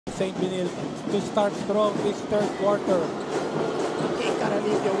St. Benilde to start strong this third quarter. Okay,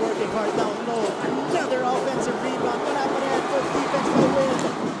 Caralillo working hard down low. Another offensive rebound. Panaparehan for defense by Will.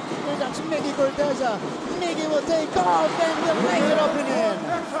 Here comes Miggy Corteza. Miggy will take off and will make it up and in.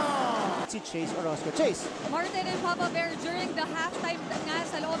 Si Chase Orozco. Chase. Martin and Papa Bear during the halftime nga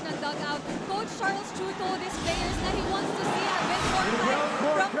sa loob ng dugout. Coach Charles Chu told his players na he wants to see a bit more fight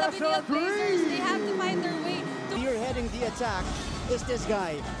from the Benilde Blazers. They have to find their way. Spearheading the attack is this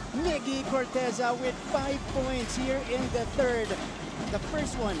guy, Miggy Corteza, with 5 points here in the third. The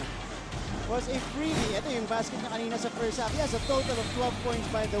first one was a freebie. Ito yung basket na kanina sa first half. He has a total of 12 points,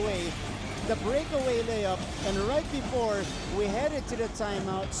 by the way. The breakaway layup, and right before we headed to the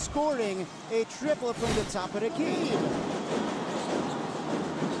timeout, scoring a triple from the top of the key.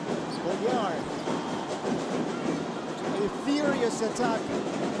 Bolyar. A furious attack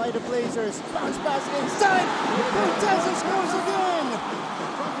by the Blazers. Bounce pass inside. Corteza scores again.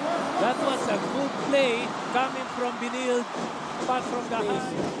 That was a good play coming from Benilde. Pass from the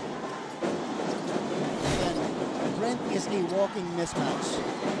high. Brent is a walking mismatch.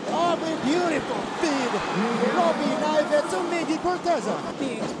 Oh, a beautiful feed. Robbie Naive to Miggy Corteza.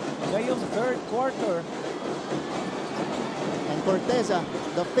 Ngayong third quarter. And Corteza,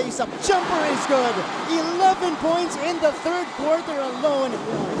 the face-up jumper is good. 11 points in the third quarter alone.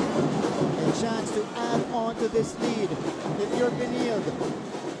 A chance to add on to this lead if you're Benilde.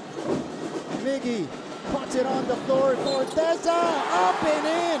 Miggy puts it on the floor. Corteza up and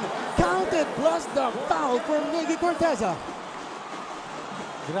in. Counted plus the foul for Miggy Corteza.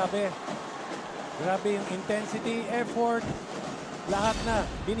 Grabe. Grabe yung intensity, effort. Lahat na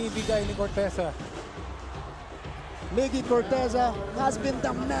binibigay ni Corteza. Miggy Corteza has been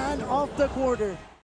the man of the quarter.